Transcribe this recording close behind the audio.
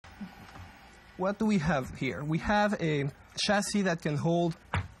what do we have here? We have a chassis that can hold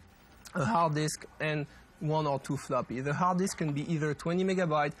a hard disk and 1 or 2 floppy. The hard disk can be either 20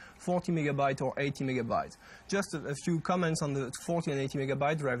 megabyte, 40 megabyte, or 80 megabyte. Just a few comments on the 40 and 80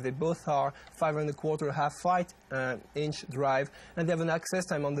 megabyte drive. They both are 5.25 half-inch drive, and they have an access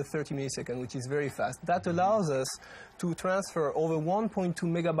time on the 30 millisecond, which is very fast. That allows us to transfer over 1.2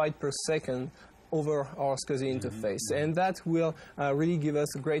 megabyte per second over our SCSI interface, and that will really give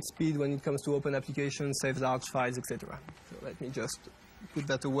us a great speed when it comes to open applications, save large files, etc. So let me just put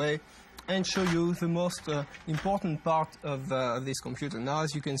that away and show you the most important part of this computer. Now,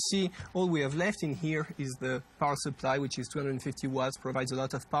 as you can see, all we have left in here is the power supply, which is 250 watts, provides a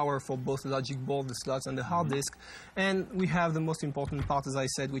lot of power for both the logic board, the slots, and the hard disk. And we have the most important part, as I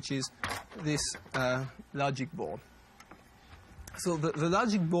said, which is this logic board. So the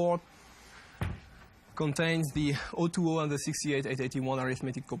logic board contains the 020 and the 68881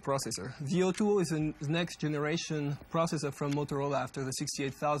 arithmetic coprocessor. The 020 is a next generation processor from Motorola after the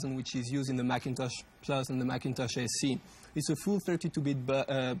 68000, which is used in the Macintosh Plus and the Macintosh SC. It's a full 32-bit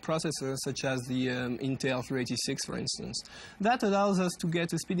processor, such as the Intel 386, for instance. That allows us to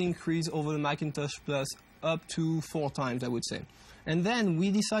get a speed increase over the Macintosh Plus up to 4 times, I would say. And then we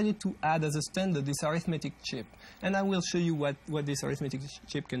decided to add as a standard this arithmetic chip. And I will show you what this arithmetic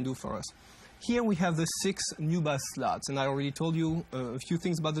chip can do for us. Here we have the 6 new bus slots, and I already told you a few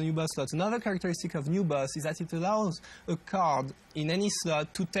things about the new bus slots. Another characteristic of new bus is that it allows a card in any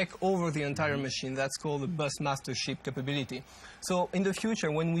slot to take over the entire machine. That's called the bus mastership capability. So in the future,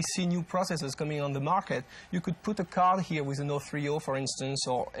 when we see new processors coming on the market, you could put a card here with an 030, for instance,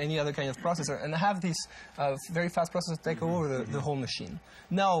 or any other kind of processor, and have this very fast processor take over the whole machine.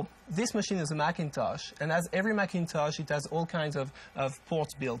 Now, this machine is a Macintosh, and as every Macintosh, it has all kinds of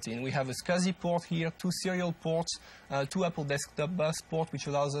ports built in. We have a SCSI port here, 2 serial ports, 2 Apple desktop bus port, which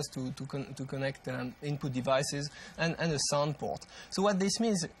allows us to connect input devices, and a sound port. So what this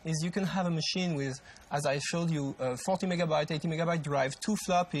means is you can have a machine with, as I showed you, 40 megabyte, 80 megabyte drive, 2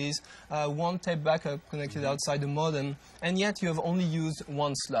 floppies, 1 tape backup connected outside the modem, and yet you have only used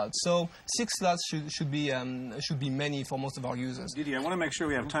 1 slot. So 6 slots should be many for most of our users. Didier, I want to make sure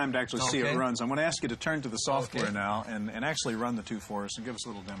we have time to actually see it run. So I'm going to ask you to turn to the software now and actually run the 2 for us and give us a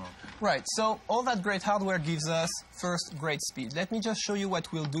little demo. Right. So all that great hardware gives us, first, great speed. Let me just show you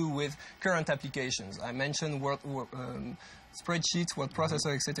what we'll do with current applications. I mentioned spreadsheets, word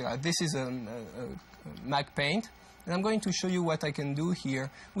processor, etc. This is a Mac Paint, and I'm going to show you what I can do here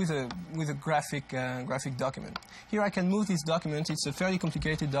with a graphic document. Here I can move this document. It's a fairly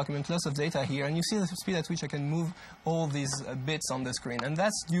complicated document, lots of data here, and you see the speed at which I can move all these bits on the screen. And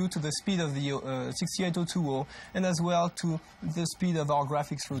that's due to the speed of the 68020 and as well to the speed of our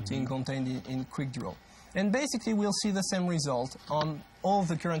graphics routine contained in QuickDraw. And basically, we'll see the same result on all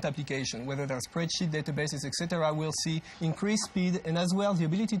the current applications, whether they're spreadsheet, databases, etc. We'll see increased speed and as well the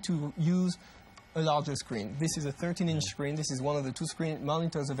ability to use a larger screen. This is a 13-inch screen. This is one of the 2 screen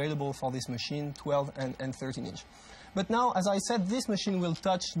monitors available for this machine, 12 and 13-inch. But now, as I said, this machine will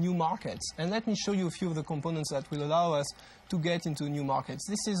touch new markets. And let me show you a few of the components that will allow us to get into new markets.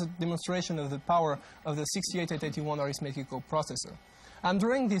 This is a demonstration of the power of the 68881 arithmetic processor. I'm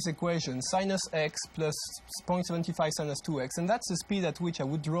drawing this equation, sinus x plus 0.75 sinus 2x, and that's the speed at which I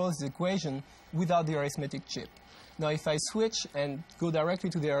would draw this equation without the arithmetic chip. Now, if I switch and go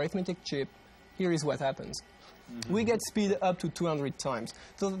directly to the arithmetic chip, here is what happens. We get speed up to 200 times.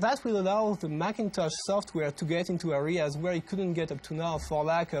 So that will allow the Macintosh software to get into areas where it couldn't get up to now for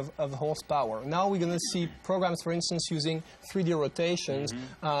lack of horsepower. Now we're going to see programs, for instance, using 3D rotations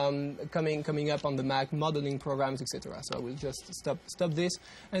coming up on the Mac, modeling programs, etc. So I will just stop this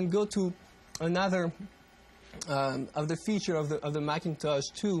and go to another of the feature of the Macintosh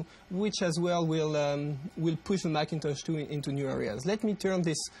 2, which as well will push the Macintosh 2 into new areas. Let me turn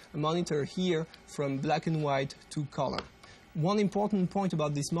this monitor here from black and white to color. One important point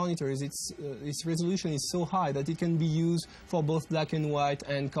about this monitor is its resolution is so high that it can be used for both black and white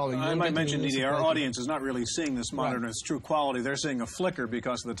and color. I might mention, Didier, our audience is not really seeing this monitor in its true quality. They're seeing a flicker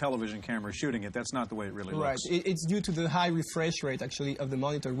because of the television camera shooting it. That's not the way it really looks. Right. It's due to the high refresh rate, actually, of the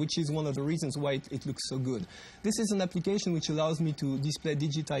monitor, which is one of the reasons why it looks so good. This is an application which allows me to display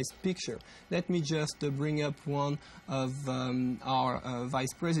digitized picture. Let me just bring up one of our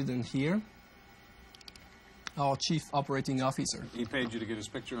vice president here. Our chief operating officer. He paid you to get his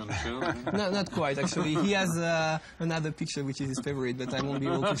picture on the show? No, not quite, actually. He has another picture which is his favorite, but I won't be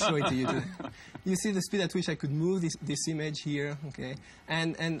able to show it to you today. You see the speed at which I could move this image here, okay?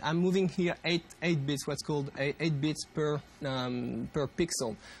 And I'm moving here 8 bits, what's called 8 bits per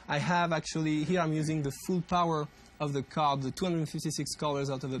pixel. I have actually, here I'm using the full power of the card, the 256 colors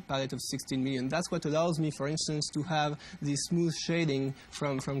out of a palette of 16 million. That's what allows me, for instance, to have this smooth shading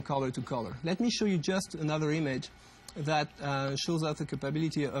from color to color. Let me show you just another image that shows us the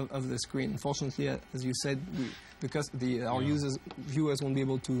capability of the screen. Unfortunately, as you said, because our viewers won't be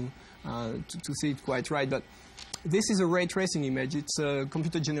able to see it quite right, but this is a ray tracing image. It's a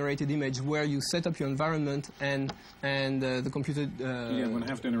computer-generated image where you set up your environment and the computer... yeah, I'm going to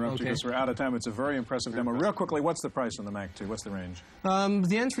have to interrupt you because we're out of time. It's a very impressive demo. Real quickly, what's the price on the Mac 2? What's the range?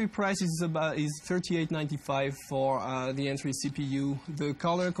 The entry price is $38.95 for the entry CPU. The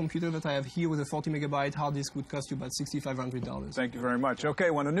color computer that I have here with a 40 megabyte hard disk would cost you about $6,500. Thank you very much. Okay,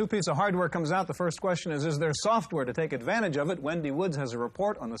 when a new piece of hardware comes out, the first question is there software to take advantage of it? Wendy Woods has a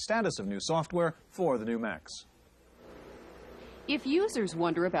report on the status of new software for the new Macs. If users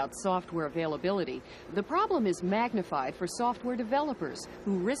wonder about software availability, the problem is magnified for software developers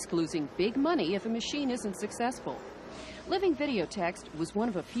who risk losing big money if a machine isn't successful. Living Videotext was one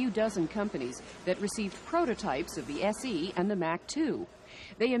of a few dozen companies that received prototypes of the SE and the Mac 2.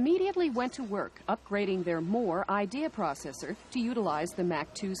 They immediately went to work upgrading their More IDEA processor to utilize the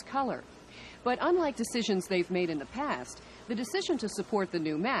Mac 2's color. But unlike decisions they've made in the past, the decision to support the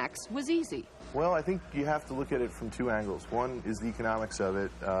new Macs was easy. Well, I think you have to look at it from two angles. One is the economics of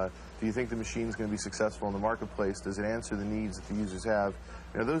it. Do you think the machine is going to be successful in the marketplace? Does it answer the needs that the users have?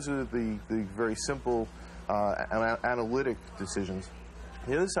 You know, those are the very simple analytic decisions.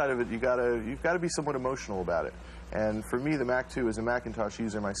 The other side of it, you've got to be somewhat emotional about it. And for me, the Mac 2, as a Macintosh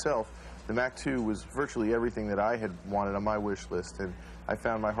user myself, the Mac 2 was virtually everything that I had wanted on my wish list. And I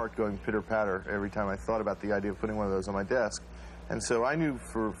found my heart going pitter-patter every time I thought about the idea of putting one of those on my desk. And so I knew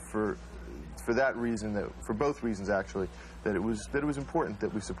for that reason, for both reasons actually, that it was important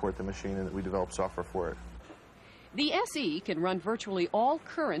that we support the machine and that we develop software for it. The SE can run virtually all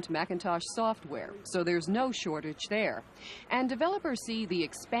current Macintosh software, so there's no shortage there. And developers see the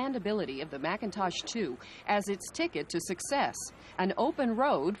expandability of the Macintosh 2 as its ticket to success, an open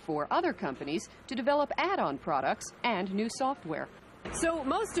road for other companies to develop add-on products and new software. So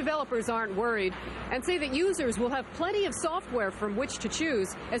most developers aren't worried and say that users will have plenty of software from which to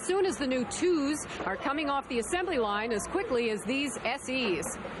choose as soon as the new 2s are coming off the assembly line as quickly as these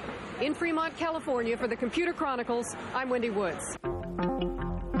SEs. In Fremont, California, for the Computer Chronicles, I'm Wendy Woods.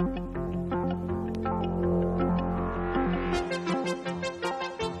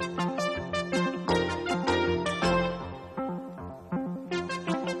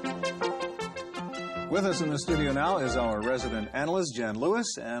 With us in the studio now is our resident analyst, Jan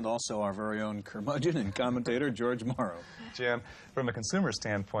Lewis, and also our very own curmudgeon and commentator, George Morrow. Jan, from a consumer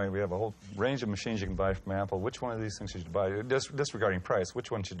standpoint, we have a whole range of machines you can buy from Apple. Which one of these things should you buy? Disregarding price, which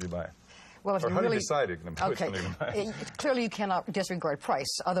one should you buy? Well, if or you how really, do you decide which one you're going to buy? Clearly, you cannot disregard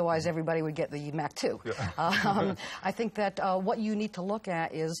price. Otherwise, everybody would get the Mac 2. Yeah. I think that what you need to look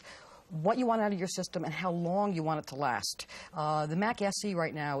at is what you want out of your system and how long you want it to last. The Mac SE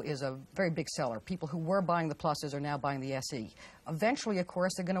right now is a very big seller. People who were buying the Pluses are now buying the SE. Eventually, of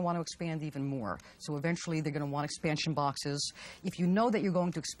course, they're going to want to expand even more. So eventually, they're going to want expansion boxes. If you know that you're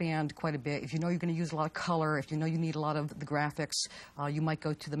going to expand quite a bit, if you know you're going to use a lot of color, if you know you need a lot of the graphics, you might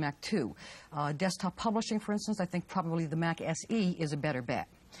go to the Mac 2. Desktop publishing, for instance, I think probably the Mac SE is a better bet.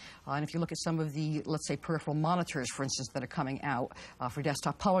 And if you look at some of the, let's say, peripheral monitors, for instance, that are coming out for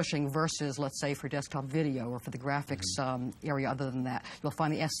desktop publishing versus, let's say, for desktop video or for the graphics area other than that, you'll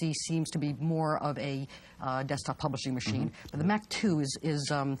find the SE seems to be more of a desktop publishing machine. But the Mac 2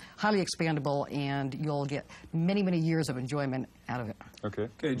 is highly expandable, and you'll get many, many years of enjoyment out of it. Okay.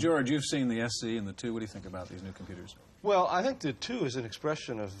 Okay, George, you've seen the SE and the 2. What do you think about these new computers? Well, I think the 2 is an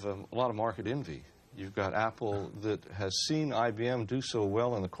expression of a lot of market envy. You've got Apple that has seen IBM do so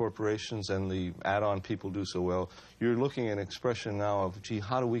well and the corporations and the add-on people do so well. You're looking at an expression now of, gee,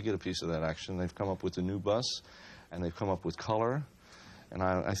 how do we get a piece of that action? They've come up with the new bus, and they've come up with color. And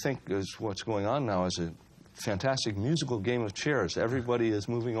I think what's going on now is a fantastic musical game of chairs. Everybody is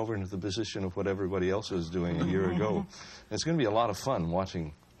moving over into the position of what everybody else was doing a year ago. And it's going to be a lot of fun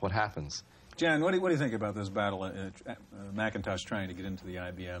watching what happens. Jan, what do you think about this battle, Macintosh trying to get into the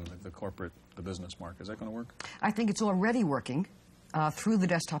IBM, the corporate, the business market? Is that going to work? I think it's already working. Through the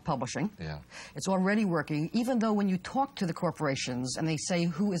desktop publishing. Yeah. It's already working, even though when you talk to the corporations and they say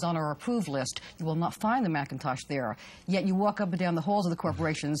who is on our approved list, you will not find the Macintosh there. Yet you walk up and down the halls of the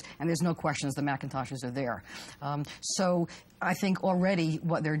corporations and there's no questions the Macintoshes are there. So I think already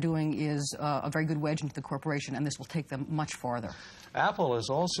what they're doing is a very good wedge into the corporation, and this will take them much farther. Apple has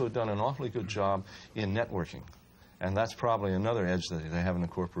also done an awfully good job in networking, and that's probably another edge that they have in the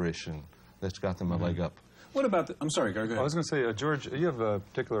corporation that's got them a leg up. What about the... I'm sorry, go ahead. I was going to say, George, you have a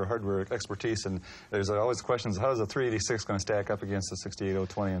particular hardware expertise, and there's always questions, how is a 386 going to stack up against the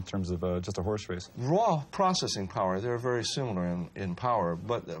 68020 in terms of just a horse race? Raw processing power, they're very similar in power,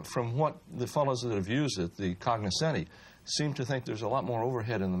 but from what the fellows that have used it, the cognoscenti, seem to think there's a lot more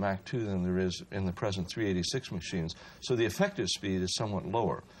overhead in the Mac 2 than there is in the present 386 machines, so the effective speed is somewhat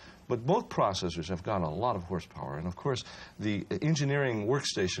lower. But both processors have got a lot of horsepower, and of course the engineering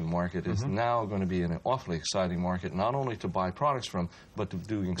workstation market is now going to be an awfully exciting market, not only to buy products from, but to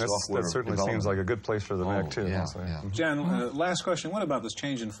doing software That certainly development. seems like a good place for the Mac 2. Yeah, also. yeah. Jan, last question. What about this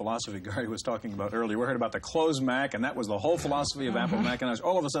change in philosophy Gary was talking about earlier? We heard about the closed Mac, and that was the whole philosophy of Apple Macintosh.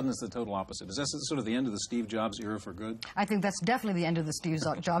 All of a sudden, it's the total opposite. Is this sort of the end of the Steve Jobs era for good? I think that's definitely the end of the Steve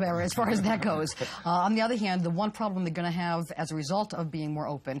Jobs era as far as that goes. On the other hand, the one problem they're going to have as a result of being more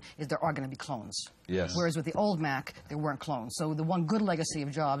open is there are going to be clones. Yes. Whereas with the old Mac, there weren't clones. So the one good legacy of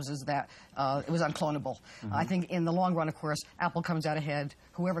Jobs is that it was unclonable. I think in the long run, of course, Apple comes out ahead.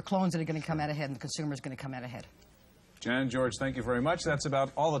 Whoever clones it are going to come out ahead, and the consumer is going to come out ahead. Jan, George, thank you very much. That's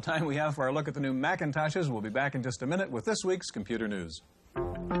about all the time we have for our look at the new Macintoshes. We'll be back in just a minute with this week's Computer News.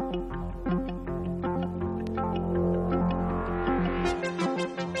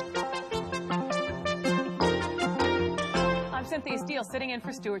 Cynthia Steele sitting in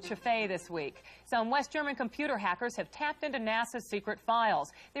for Stewart Cheifet this week. Some West German computer hackers have tapped into NASA's secret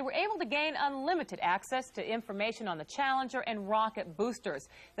files. They were able to gain unlimited access to information on the Challenger and rocket boosters.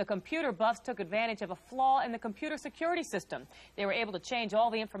 The computer buffs took advantage of a flaw in the computer security system. They were able to change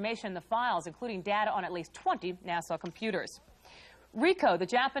all the information in the files, including data on at least 20 NASA computers. Ricoh, the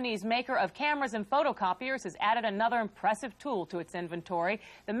Japanese maker of cameras and photocopiers, has added another impressive tool to its inventory.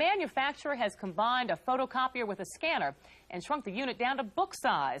 The manufacturer has combined a photocopier with a scanner and shrunk the unit down to book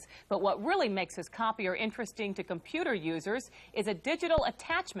size. But what really makes this copier interesting to computer users is a digital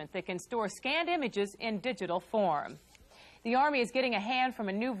attachment that can store scanned images in digital form. The Army is getting a hand from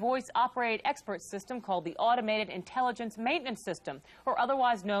a new voice-operated expert system called the Automated Intelligence Maintenance System, or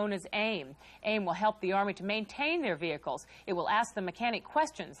otherwise known as AIM. AIM will help the Army to maintain their vehicles. It will ask the mechanic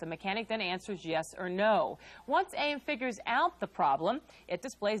questions. The mechanic then answers yes or no. Once AIM figures out the problem, it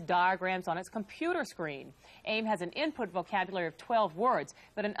displays diagrams on its computer screen. AIM has an input vocabulary of 12 words,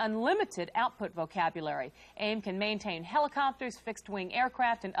 but an unlimited output vocabulary. AIM can maintain helicopters, fixed-wing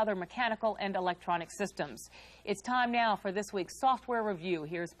aircraft, and other mechanical and electronic systems. It's time now for this week's software review.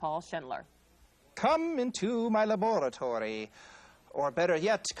 Here's Paul Schindler. Come into my laboratory, or better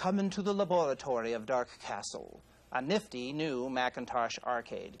yet, come into the laboratory of Dark Castle, a nifty new Macintosh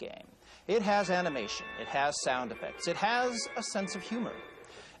arcade game. It has animation, it has sound effects, it has a sense of humor.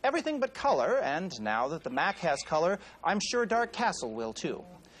 Everything but color, and now that the Mac has color, I'm sure Dark Castle will too.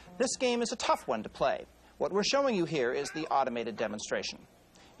 This game is a tough one to play. What we're showing you here is the automated demonstration.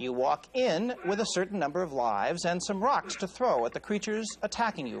 You walk in with a certain number of lives and some rocks to throw at the creatures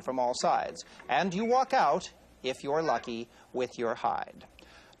attacking you from all sides. And you walk out, if you're lucky, with your hide.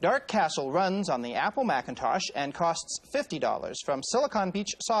 Dark Castle runs on the Apple Macintosh and costs $50 from Silicon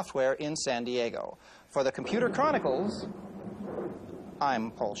Beach Software in San Diego. For the Computer Chronicles, I'm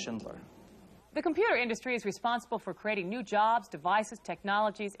Paul Schindler. The computer industry is responsible for creating new jobs, devices,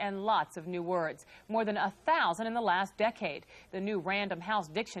 technologies, and lots of new words. More than 1,000 in the last decade. The new Random House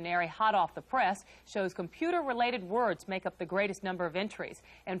dictionary, hot off the press, shows computer-related words make up the greatest number of entries.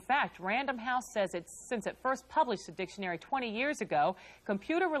 In fact, Random House says since it first published the dictionary 20 years ago,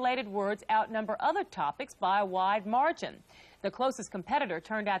 computer-related words outnumber other topics by a wide margin. The closest competitor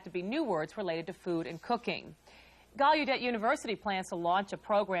turned out to be new words related to food and cooking. Gallaudet University plans to launch a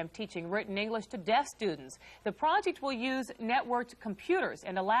program teaching written English to deaf students. The project will use networked computers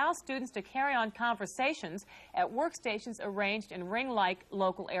and allow students to carry on conversations at workstations arranged in ring-like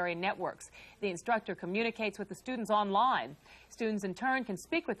local area networks. The instructor communicates with the students online. Students in turn can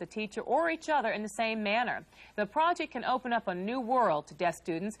speak with the teacher or each other in the same manner. The project can open up a new world to deaf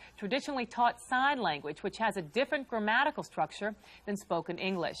students traditionally taught sign language, which has a different grammatical structure than spoken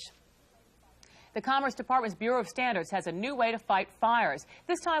English. The Commerce Department's Bureau of Standards has a new way to fight fires,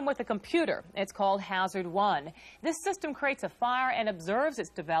 this time with a computer. It's called Hazard One. This system creates a fire and observes its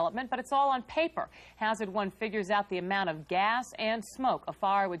development, but it's all on paper. Hazard One figures out the amount of gas and smoke a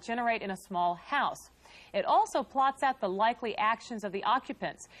fire would generate in a small house. It also plots out the likely actions of the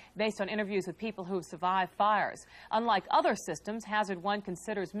occupants based on interviews with people who have survived fires. Unlike other systems, Hazard One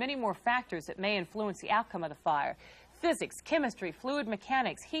considers many more factors that may influence the outcome of the fire. Physics, chemistry, fluid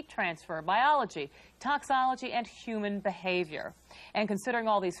mechanics, heat transfer, biology, toxology, and human behavior. And considering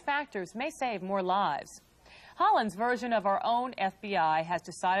all these factors may save more lives. Holland's version of our own FBI has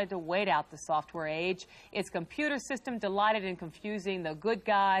decided to wait out the software age. Its computer system delighted in confusing the good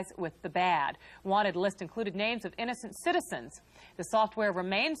guys with the bad. Wanted list included names of innocent citizens. The software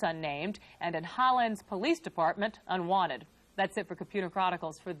remains unnamed, and in Holland's police department, unwanted. That's it for Computer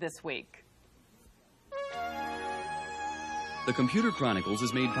Chronicles for this week. The Computer Chronicles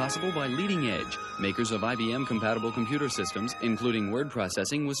is made possible by Leading Edge, makers of IBM-compatible computer systems, including word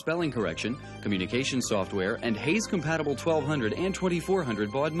processing with spelling correction, communication software, and Hayes-compatible 1200 and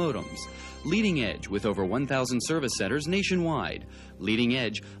 2400 baud modems. Leading Edge, with over 1,000 service centers nationwide. Leading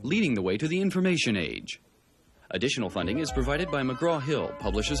Edge, leading the way to the information age. Additional funding is provided by McGraw-Hill,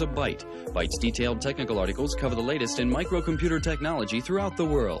 publishers of Byte. Byte's detailed technical articles cover the latest in microcomputer technology throughout the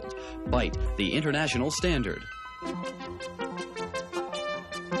world. Byte, the international standard.